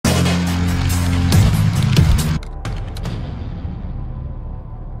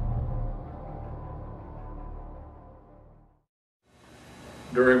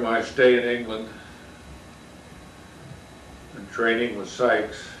during my stay in England and training with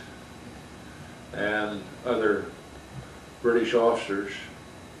Sykes and other British officers,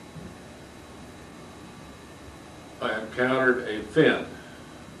 I encountered a Finn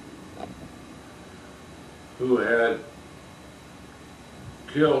who had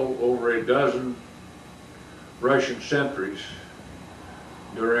killed over a dozen Russian sentries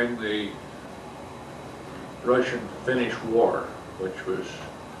during the Russian-Finnish War, which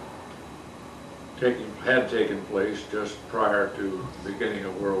had taken place just prior to the beginning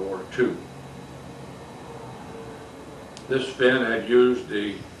of World War II. This Finn had used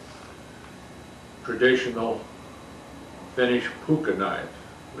the traditional Finnish puukko knife,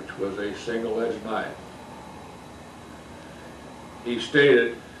 which was a single-edged knife. He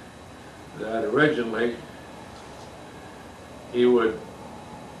stated that originally he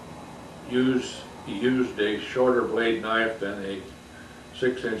used a shorter blade knife than a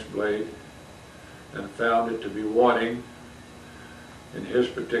 6-inch blade, and found it to be wanting in his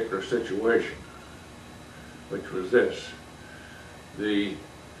particular situation, which was this. The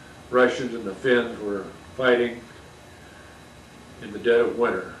Russians and the Finns were fighting in the dead of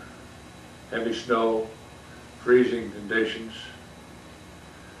winter, heavy snow, freezing conditions,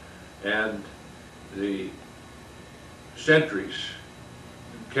 and the sentries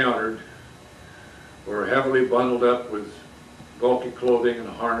encountered were heavily bundled up with bulky clothing and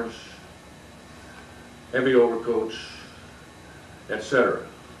harness, heavy overcoats, etc.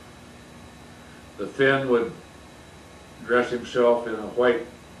 The Finn would dress himself in a white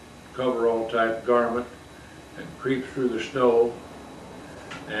coverall type garment and creep through the snow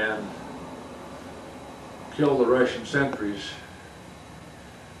and kill the Russian sentries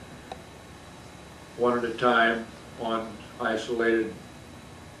one at a time on isolated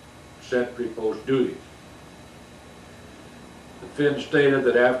sentry post duty. The Finn stated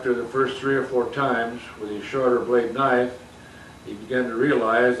that after the first 3 or 4 times with his shorter blade knife, he began to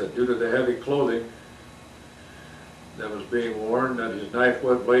realize that due to the heavy clothing that was being worn, that his knife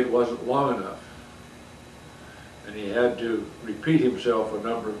blade wasn't long enough. And he had to repeat himself a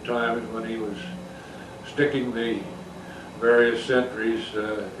number of times when he was sticking the various sentries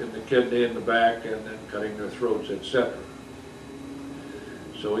in the kidney in the back and then cutting their throats, etc.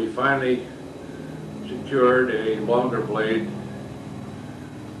 So he finally secured a longer blade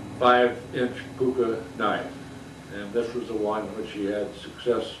 5-inch puukko knife, and this was the one which he had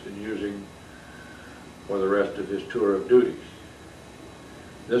success in using for the rest of his tour of duty.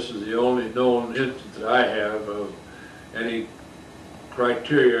 This is the only known instance that I have of any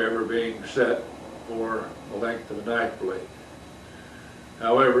criteria ever being set for the length of a knife blade.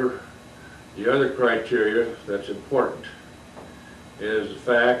 However, the other criteria that's important is the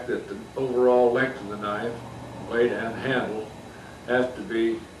fact that the overall length of the knife, blade and handle, has to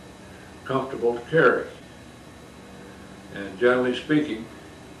be comfortable to carry. And generally speaking,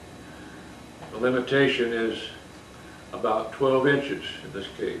 the limitation is about 12 inches in this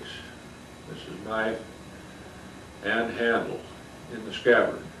case. This is knife and handle in the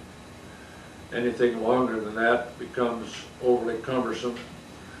scabbard. Anything longer than that becomes overly cumbersome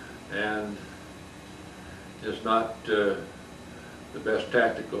and is not the best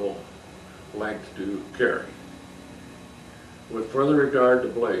tactical length to carry. With further regard to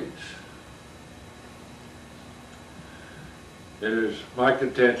blades, it is my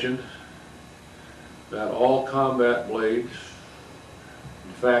contention that all combat blades,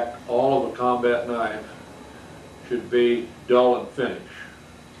 in fact all of a combat knife, should be dull and finish.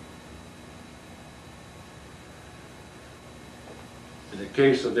 In the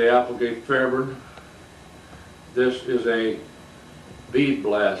case of the Applegate Fairburn, this is a bead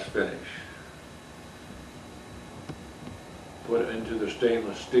blast finish put into the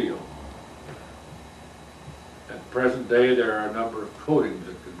stainless steel. At present day, there are a number of coatings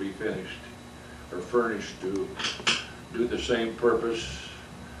that could be finished or furnished to do the same purpose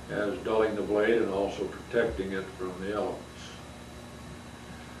as dulling the blade and also protecting it from the elements.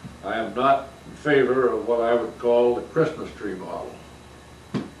 I am not in favor of what I would call the Christmas tree model.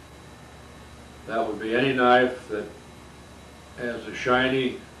 That would be any knife that has a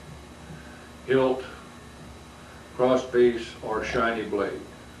shiny hilt, crosspiece, or shiny blade.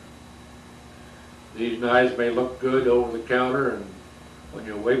 These knives may look good over the counter and when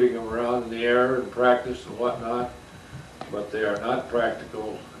you're waving them around in the air in practice and whatnot, but they are not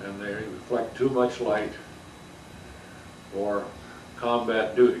practical and they reflect too much light for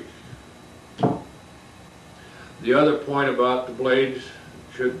combat duty. The other point about the blades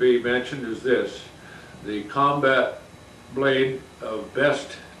should be mentioned is this. The combat blade of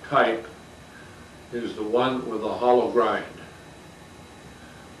best type is the one with a hollow grind.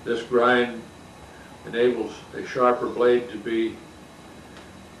 This grind enables a sharper blade to be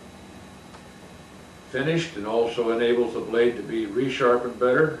finished and also enables the blade to be resharpened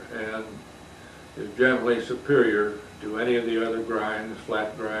better and is generally superior to any of the other grinds,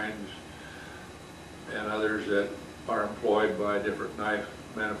 flat grinds, and others that are employed by different knife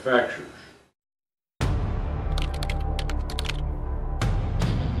manufacturers.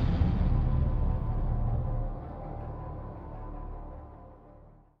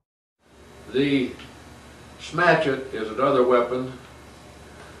 The smatchet is another weapon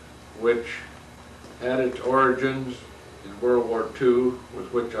which had its origins in World War II,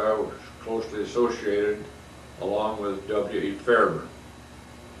 with which I was closely associated, along with W.E. Fairburn.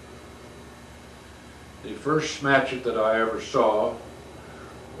 The first smatchet that I ever saw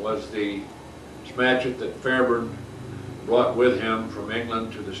was the smatchet that Fairburn brought with him from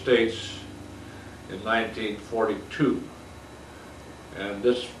England to the States in 1942. And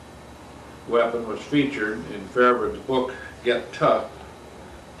this weapon was featured in Fairburn's book, Get Tough,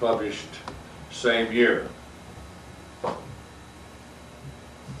 published same year.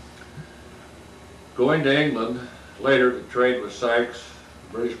 Going to England later to trade with Sykes,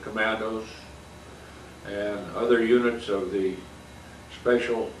 British Commandos, and other units of the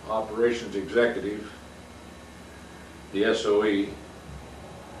Special Operations Executive, the SOE,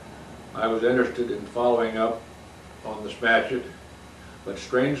 I was interested in following up on the smatchet, but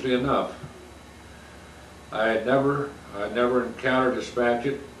strangely enough, I had never encountered a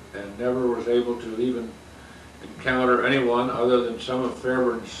smatchet and never was able to even encounter anyone other than some of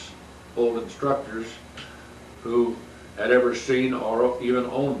Fairburn's old instructors who had ever seen or even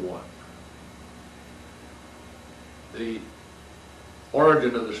owned one. The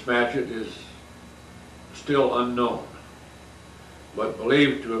origin of the smatchet is still unknown, but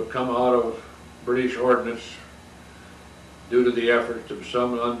believed to have come out of British ordnance due to the efforts of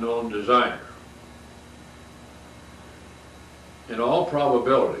some unknown designer. In all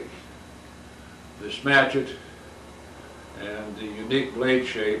probability, the smatchet and the unique blade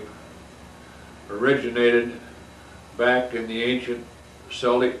shape originated back in the ancient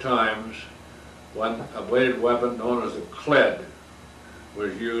Celtic times when a bladed weapon known as a cled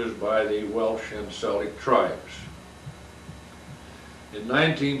was used by the Welsh and Celtic tribes. In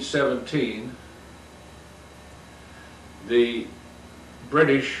 1917, the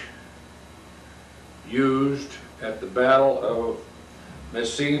British used at the Battle of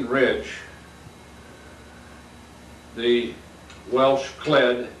Messines Ridge the Welsh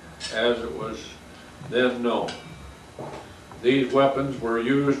cled, as it was then known. These weapons were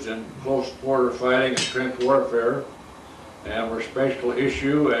used in close quarter fighting and trench warfare and were special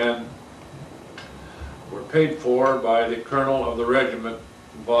issue and were paid for by the colonel of the regiment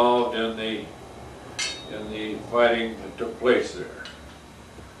involved in the fighting that took place there.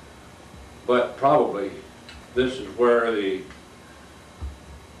 But probably this is where the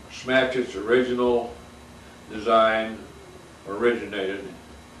smatchet's original design originated,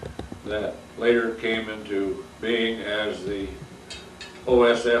 that later came into being as the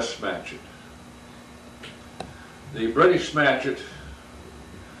OSS smatchet. The British smatchet,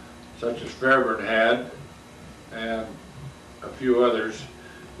 such as Fairburn had, and a few others,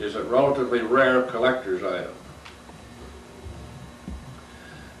 is a relatively rare collector's item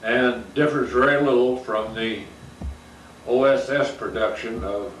and differs very little from the OSS production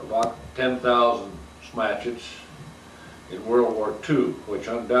of about 10,000 smatchets in World War II, which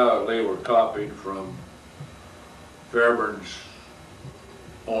undoubtedly were copied from Fairburn's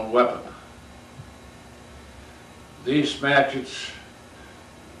own weapon. These smatchets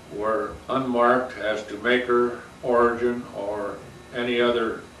were unmarked as to maker, origin, or any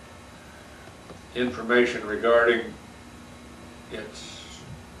other information regarding its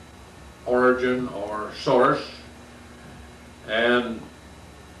origin or source, and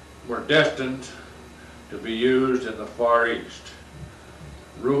were destined to be used in the Far East.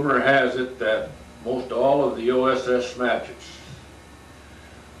 Rumor has it that most all of the OSS smatchets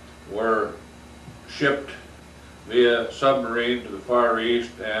were shipped via submarine to the Far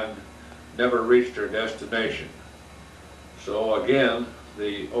East and never reached their destination. So again,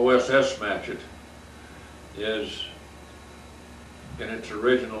 the OSS smatchet is, in its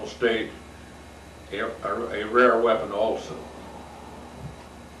original state, a rare weapon also.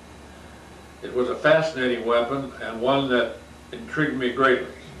 It was a fascinating weapon and one that intrigued me greatly.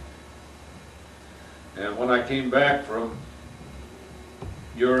 And when I came back from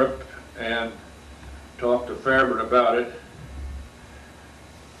Europe and talked to Fairburn about it,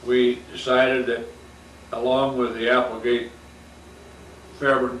 we decided that along with the Applegate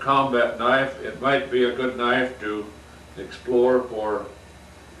Fairburn combat knife, it might be a good knife to explore for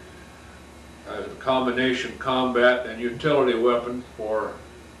as a combination combat and utility weapon for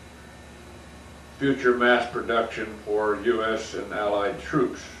future mass production for U.S. and Allied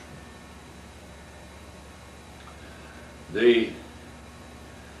troops. The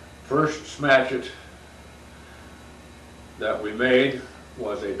first smatchet that we made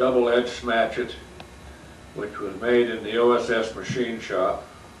was a double-edged smatchet, which was made in the OSS machine shop,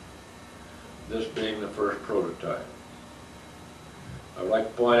 this being the first prototype. I'd like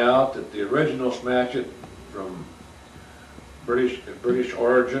to point out that the original smatchet from British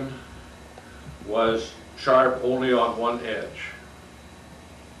origin was sharp only on one edge.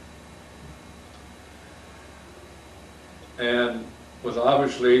 And was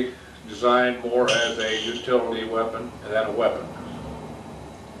obviously designed more as a utility weapon than a weapon.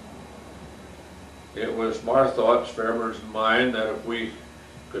 It was Marthott's, Fairbairn's, and mine that if we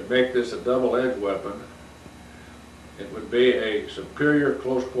could make this a double-edged weapon, it would be a superior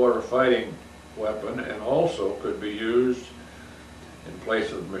close-quarter fighting weapon and also could be used in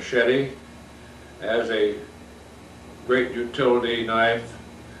place of machete as a great utility knife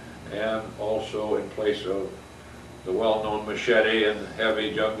and also in place of the well-known machete in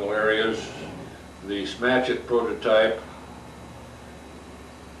heavy jungle areas. The smatchet prototype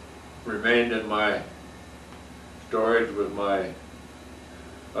remained in my storage with my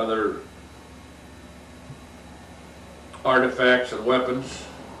other artifacts and weapons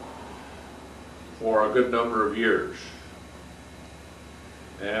for a good number of years.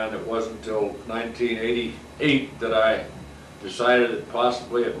 And it wasn't until 1988 that I decided that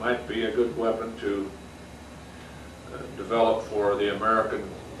possibly it might be a good weapon to develop for the American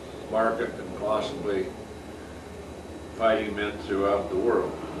market and possibly fighting men throughout the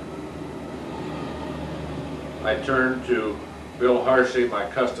world. I turned to Bill Harsey, my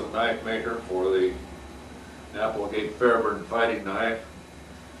custom knife maker for the Applegate Fairbairn fighting knife,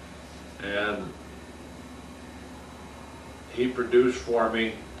 and he produced for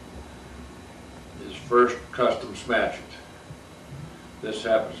me his first custom smatchet. This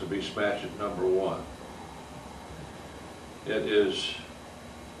happens to be smatchet number 1. It is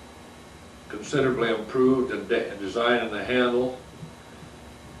considerably improved in design in the handle.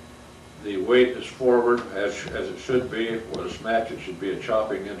 The weight is forward as it should be. For a smatchet, it should be a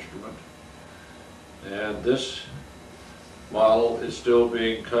chopping instrument. And this model is still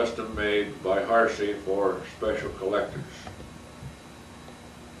being custom made by Harsey for special collectors.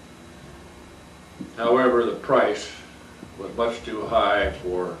 However, the price was much too high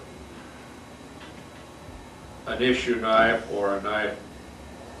for an issue knife or a knife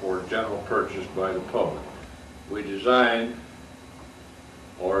for general purchase by the public. We designed,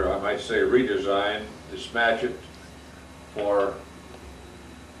 or I might say redesigned, the smatchet for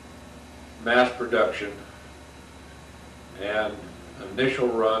mass production, and an initial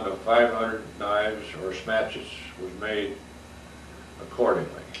run of 500 knives or smatchets was made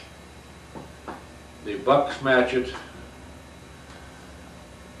accordingly. The buck smatchet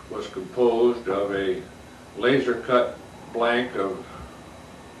was composed of a laser cut blank of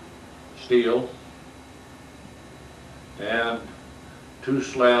steel and 2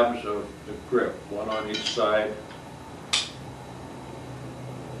 slabs of the grip, one on each side.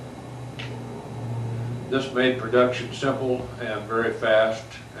 This made production simple and very fast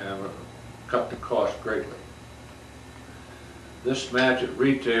and cut the cost greatly. This smatchet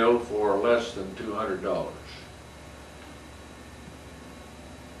retailed for less than $200.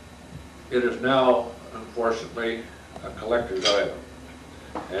 It is now, unfortunately, a collector's item,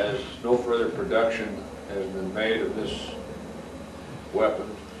 as no further production has been made of this weapon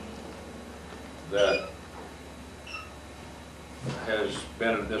that has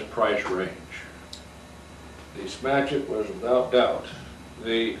been in this price range. The smatchet was without doubt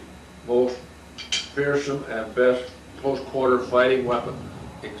the most fearsome and best close-quarter fighting weapon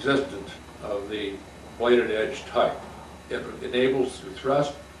existent of the bladed edge type. It enables to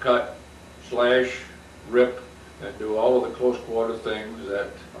thrust, cut, slash, rip, and do all of the close-quarter things that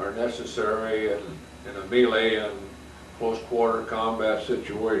are necessary in a melee and close-quarter combat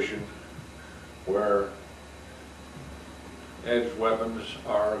situation where edge weapons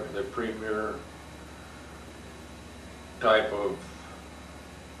are the premier type of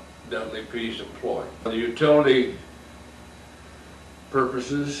deadly piece employed. For the utility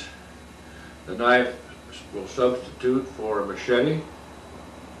purposes, the knife will substitute for a machete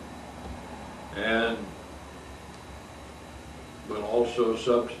and will also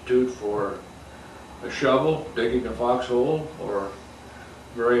substitute for a shovel, digging a foxhole, or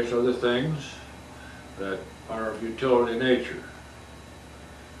various other things that are of utility nature.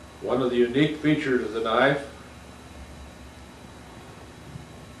 One of the unique features of the knife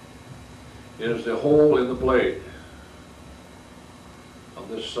is the hole in the blade on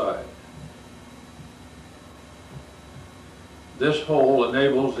this side. This hole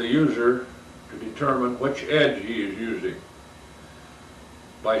enables the user to determine which edge he is using,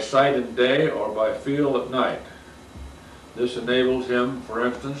 by sight in day or by feel at night. This enables him, for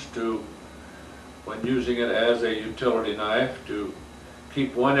instance, to, when using it as a utility knife, to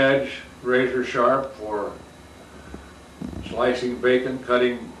keep one edge razor sharp for slicing bacon,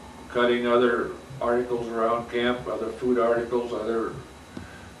 cutting other articles around camp, other food articles, other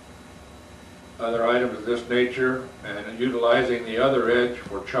items of this nature, and utilizing the other edge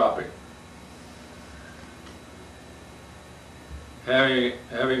for chopping.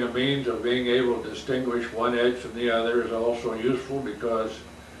 Having a means of being able to distinguish one edge from the other is also useful, because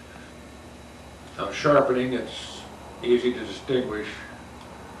sharpening, it's easy to distinguish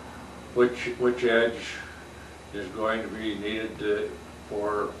which edge is going to be needed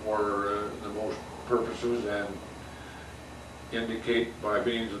for the most purposes, and indicate by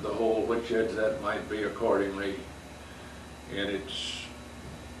means of the hole which edge that might be accordingly in its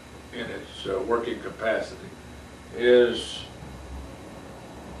working capacity. Is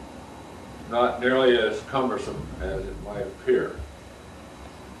not nearly as cumbersome as it might appear,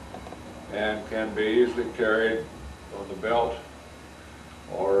 and can be easily carried on the belt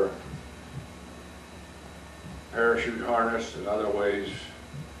or parachute harness and other ways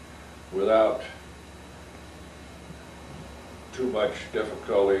without too much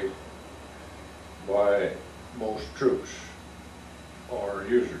difficulty by most troops or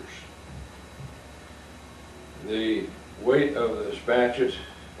users. The weight of the spatchet,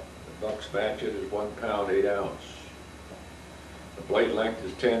 the buck spatchet, is 1 pound 8 ounces. The blade length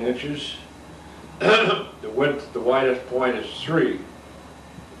is 10 inches. The width, the widest point is 3.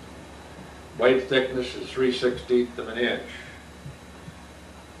 Blade thickness is 3/16 of an inch.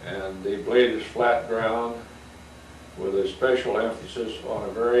 And the blade is flat ground with a special emphasis on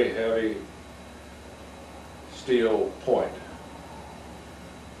a very heavy steel point.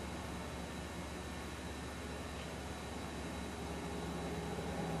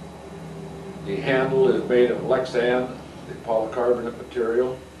 The handle is made of Lexan, the polycarbonate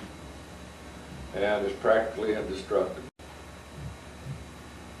material, and is practically indestructible.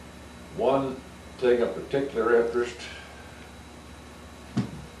 One thing of particular interest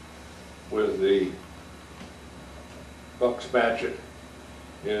with the buck spatchet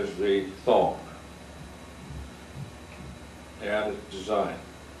is the thong and its design.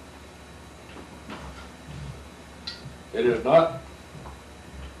 It is not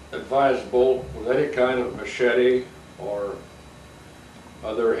advisable with any kind of machete or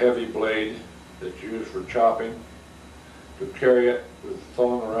other heavy blade that's used for chopping to carry it with the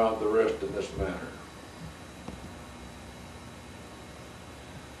thong around the wrist in this manner.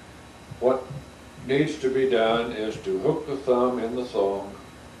 What needs to be done is to hook the thumb in the thong,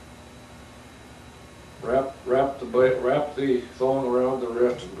 wrap the thong around the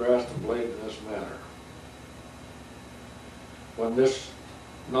wrist, and grasp the blade in this manner. When this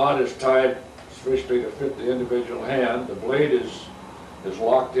knot is tied sufficiently to fit the individual hand, the blade is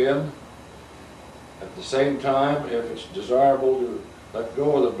locked in. At the same time, if it's desirable to let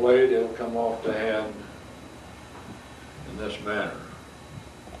go of the blade, it'll come off the hand in this manner.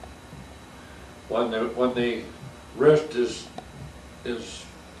 When the wrist is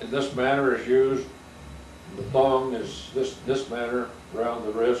in this manner is used, the thong is this manner around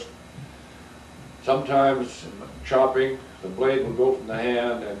the wrist. Sometimes in chopping, the blade will go from the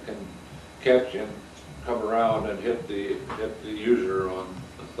hand and can catch and come around and hit the user on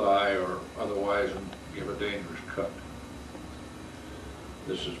the thigh or otherwise and give a dangerous cut.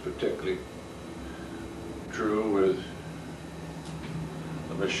 This is particularly true with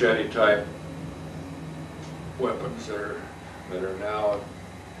the machete type weapons that are now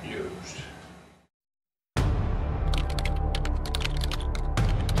used.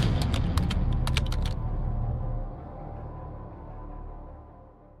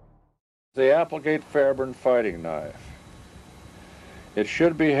 The Applegate Fairbairn fighting knife. It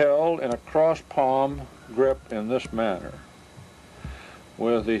should be held in a cross palm grip in this manner,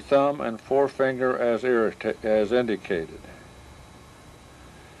 with the thumb and forefinger as indicated.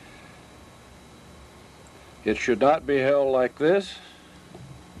 It should not be held like this,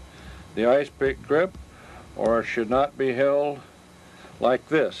 the ice pick grip, or it should not be held like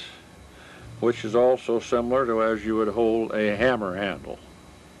this, which is also similar to as you would hold a hammer handle.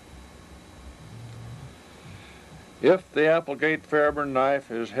 If the Applegate Fairbairn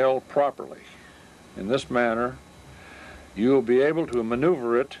knife is held properly in this manner, you will be able to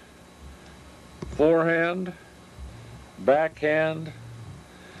maneuver it forehand, backhand,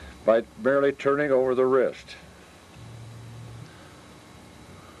 by merely turning over the wrist.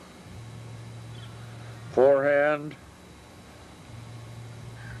 Forehand,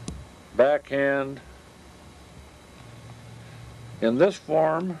 backhand. In this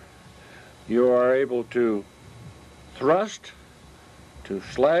form, you are able to thrust, to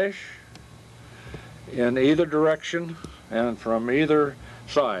slash in either direction and from either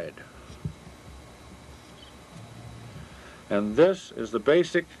side. And this is the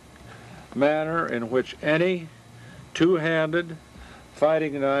basic manner in which any two-handed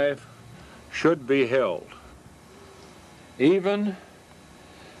fighting knife should be held. Even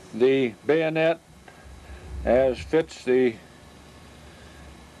the bayonet, as fits the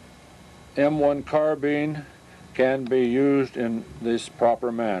M1 carbine, can be used in this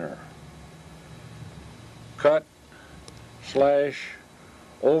proper manner. Cut, slash,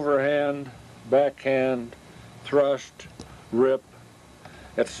 overhand, backhand, thrust, rip,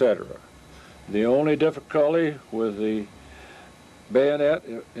 etc. The only difficulty with the bayonet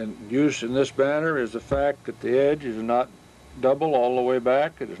in use in this manner is the fact that the edge is not double all the way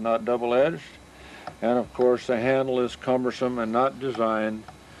back. It is not double-edged, and of course the handle is cumbersome and not designed,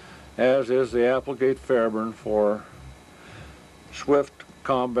 as is the Applegate Fairbairn, for swift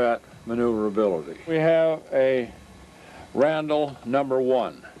combat maneuverability. We have a Randall number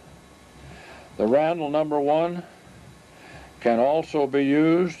 1. The Randall number 1 can also be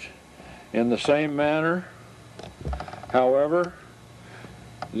used in the same manner. However,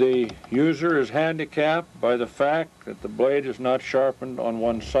 the user is handicapped by the fact that the blade is not sharpened on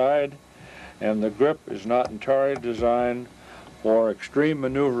one side and the grip is not entirely designed for extreme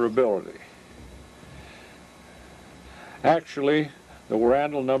maneuverability. Actually, the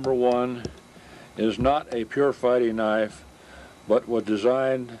Randall number 1 is not a pure fighting knife, but was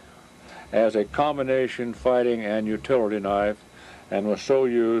designed as a combination fighting and utility knife, and was so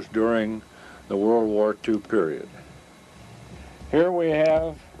used during the World War II period. Here we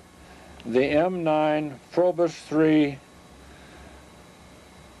have the M9 Frobus 3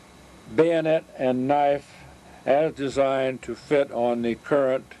 bayonet and knife as designed to fit on the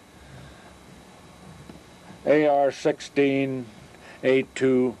current AR-16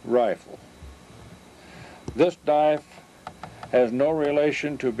 A2 rifle. This knife has no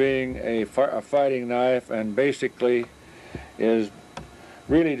relation to being a fighting knife, and basically is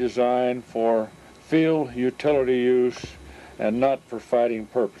really designed for field utility use and not for fighting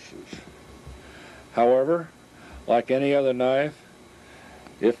purposes. However, like any other knife,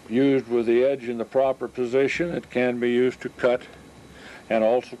 if used with the edge in the proper position, it can be used to cut and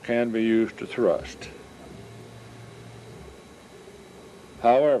also can be used to thrust.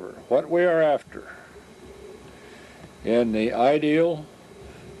 However, what we are after in the ideal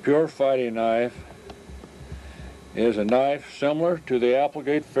pure fighting knife is a knife similar to the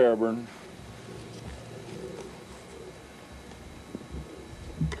Applegate Fairbairn,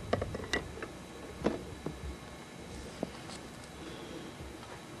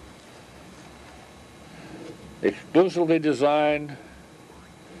 exclusively designed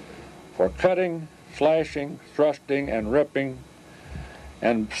for cutting, slashing, thrusting, and ripping,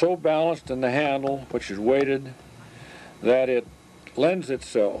 and so balanced in the handle, which is weighted, that it lends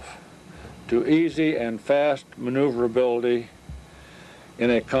itself to easy and fast maneuverability in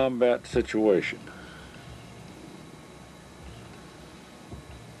a combat situation.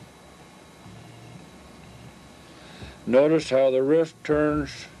 Notice how the wrist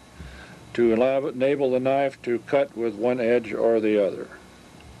turns to enable the knife to cut with one edge or the other.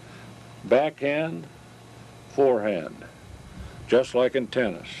 Backhand, forehand, just like in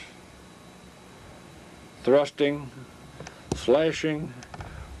tennis. Thrusting, slashing,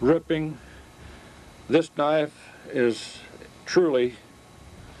 ripping. This knife is truly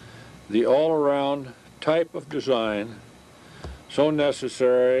the all-around type of design, so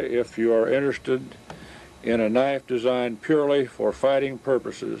necessary if you are interested in a knife designed purely for fighting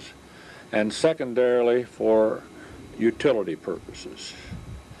purposes and secondarily for utility purposes.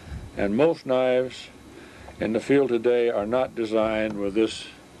 And most knives in the field today are not designed with this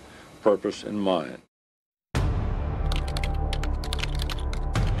purpose in mind.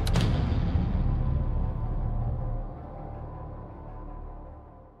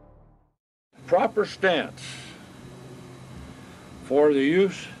 Proper stance for the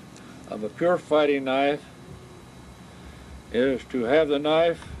use of a pure fighting knife is to have the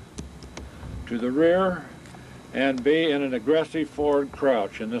knife to the rear and be in an aggressive forward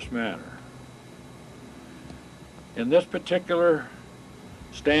crouch in this manner. In this particular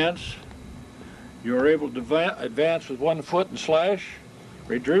stance, you are able to advance with one foot and slash,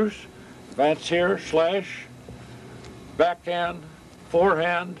 reduce, advance here, slash, backhand,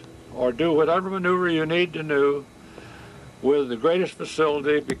 forehand, or do whatever maneuver you need to do with the greatest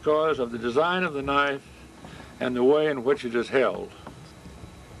facility because of the design of the knife and the way in which it is held.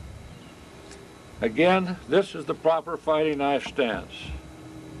 Again, this is the proper fighting knife stance.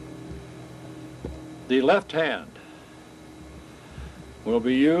 The left hand will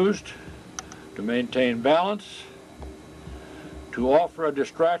be used to maintain balance, to offer a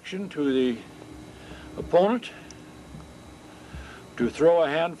distraction to the opponent, to throw a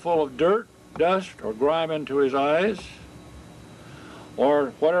handful of dirt, dust, or grime into his eyes, or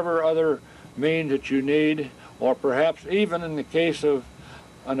whatever other means that you need, or perhaps even in the case of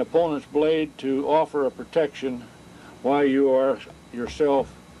an opponent's blade, to offer a protection while you are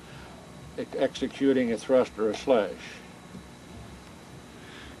yourself executing a thrust or a slash.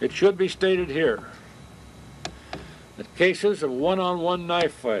 It should be stated here that cases of one-on-one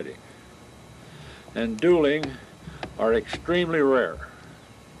knife fighting and dueling are extremely rare.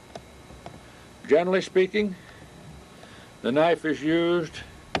 Generally speaking, the knife is used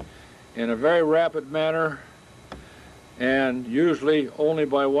in a very rapid manner and usually only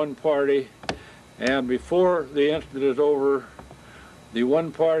by one party, and before the incident is over, the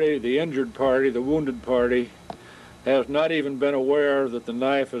one party, the injured party, the wounded party, has not even been aware that the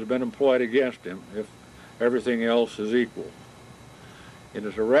knife has been employed against him, if everything else is equal. It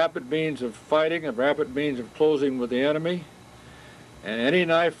is a rapid means of fighting, a rapid means of closing with the enemy, and any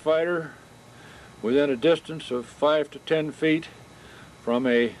knife fighter within a distance of 5 to 10 feet from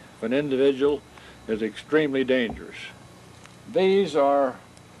an individual is extremely dangerous. These are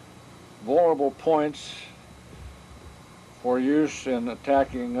vulnerable points for use in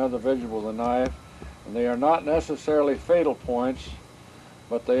attacking another individual with a knife, and they are not necessarily fatal points,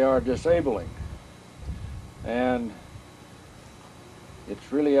 but they are disabling. And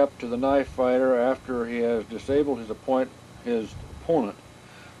it's really up to the knife fighter, after he has disabled his opponent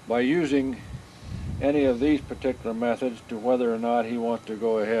by using any of these particular methods, to whether or not he wants to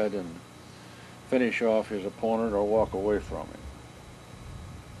go ahead and finish off his opponent or walk away from him.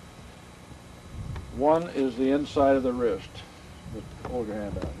 One is the inside of the wrist. Just hold your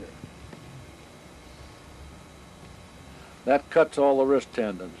hand out here. That cuts all the wrist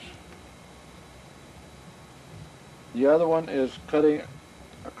tendons. The other one is cutting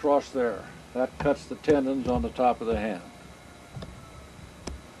across there. That cuts the tendons on the top of the hand.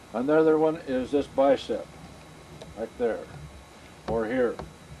 Another one is this bicep, right there, or here.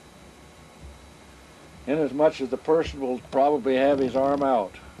 Inasmuch as the person will probably have his arm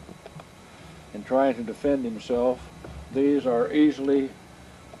out in trying to defend himself, these are easily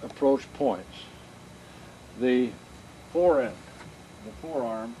approached points. The forend, the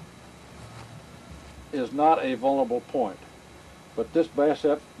forearm, is not a vulnerable point, but this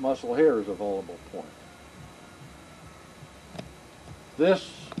bicep muscle here is a vulnerable point.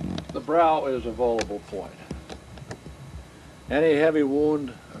 The brow is a vulnerable point. Any heavy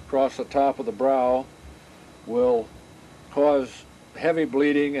wound across the top of the brow will cause heavy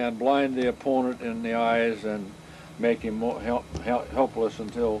bleeding and blind the opponent in the eyes and make him helpless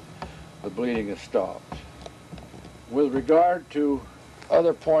until the bleeding is stopped. With regard to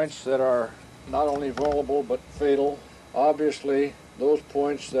other points that are not only vulnerable but fatal, obviously those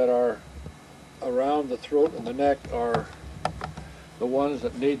points that are around the throat and the neck are the ones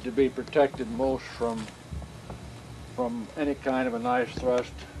that need to be protected most from any kind of a knife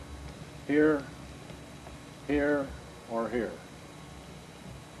thrust. Here, here, or here.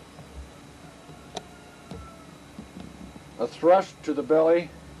 A thrust to the belly,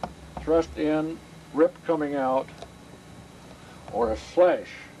 thrust in, rip coming out, or a slash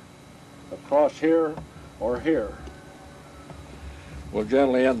across here or here will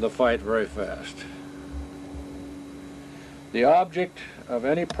generally end the fight very fast. The object of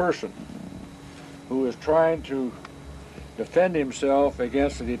any person who is trying to defend himself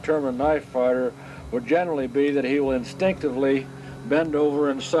against a determined knife fighter would generally be that he will instinctively bend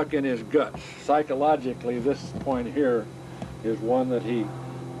over and suck in his guts. Psychologically, this point here is one that he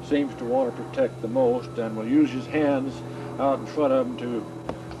seems to want to protect the most, and will use his hands out in front of him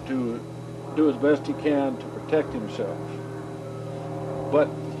to do as best he can to protect himself. But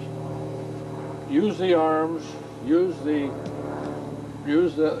use the arms, use the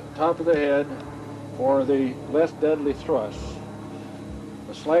top of the head for the less deadly thrusts.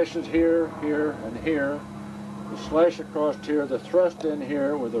 The slashes here, here, and here, the slash across here, the thrust in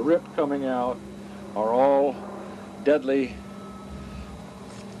here with the rip coming out are all deadly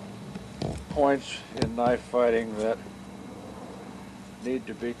points in knife fighting that need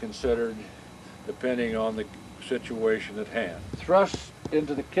to be considered depending on the situation at hand. Thrusts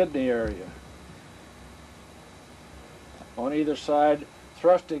into the kidney area on either side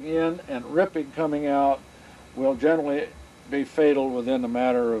thrusting in and ripping coming out will generally be fatal within a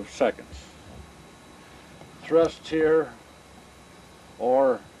matter of seconds. Thrusts here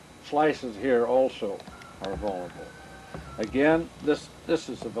or slices here also are vulnerable. Again, this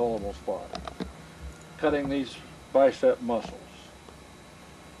is the vulnerable spot. Cutting these bicep muscles.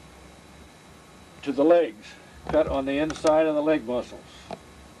 To the legs, cut on the inside of the leg muscles,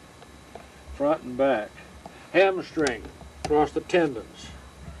 front and back. Hamstring, across the tendons.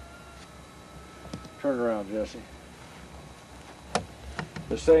 Turn around, Jesse.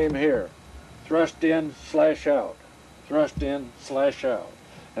 The same here. Thrust in, slash out. Thrust in, slash out.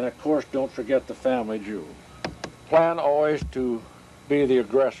 And of course, don't forget the family jewel. Plan always to be the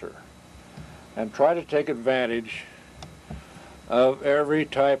aggressor and try to take advantage of every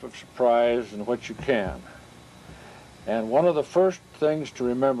type of surprise in which you can. And one of the first things to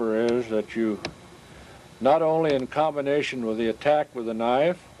remember is that you, not only in combination with the attack with a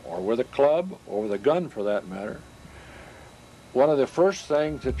knife or with a club or with a gun for that matter, one of the first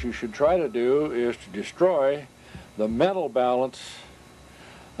things that you should try to do is to destroy the mental balance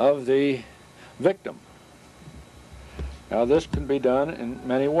of the victim. Now this can be done in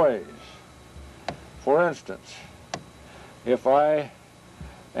many ways. For instance, if I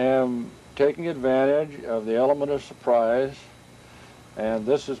am taking advantage of the element of surprise, and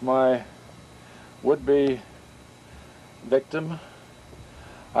this is my would-be victim,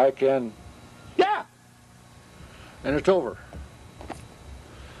 I can, yeah, and it's over.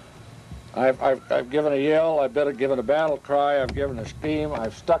 I've given a yell, I've given a battle cry, I've given a scream,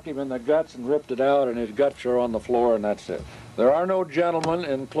 I've stuck him in the guts and ripped it out, and his guts are on the floor, and that's it. There are no gentlemen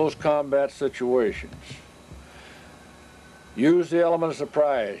in close combat situations. Use the element of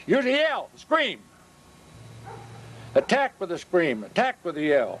surprise. Use a yell, scream. Attack with a scream, attack with a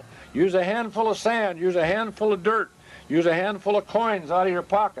yell. Use a handful of sand, use a handful of dirt, use a handful of coins out of your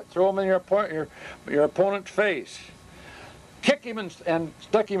pocket, throw them in your opponent's face. Kick him and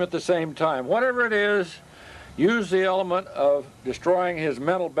stuck him at the same time. Whatever it is, use the element of destroying his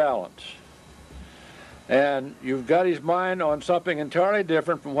mental balance. And you've got his mind on something entirely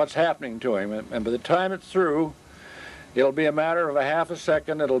different from what's happening to him. And by the time it's through, it'll be a matter of a half a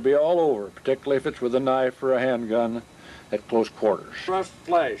second, it'll be all over, particularly if it's with a knife or a handgun at close quarters. Thrust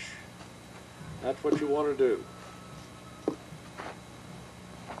flash. That's what you want to do.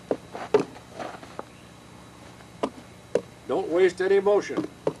 Don't waste any motion.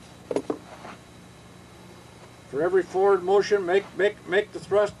 For every forward motion, make the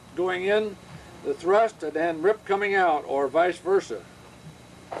thrust going in, the thrust, and then rip coming out, or vice versa.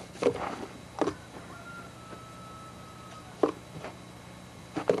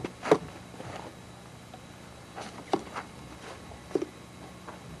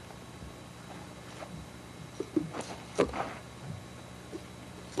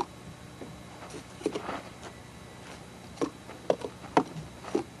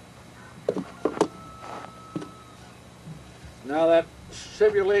 Now that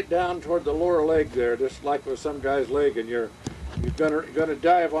simulate down toward the lower leg there, just like with some guy's leg, and you're gonna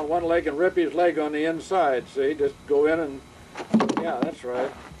dive on one leg and rip his leg on the inside. See, just go in and, yeah, that's right.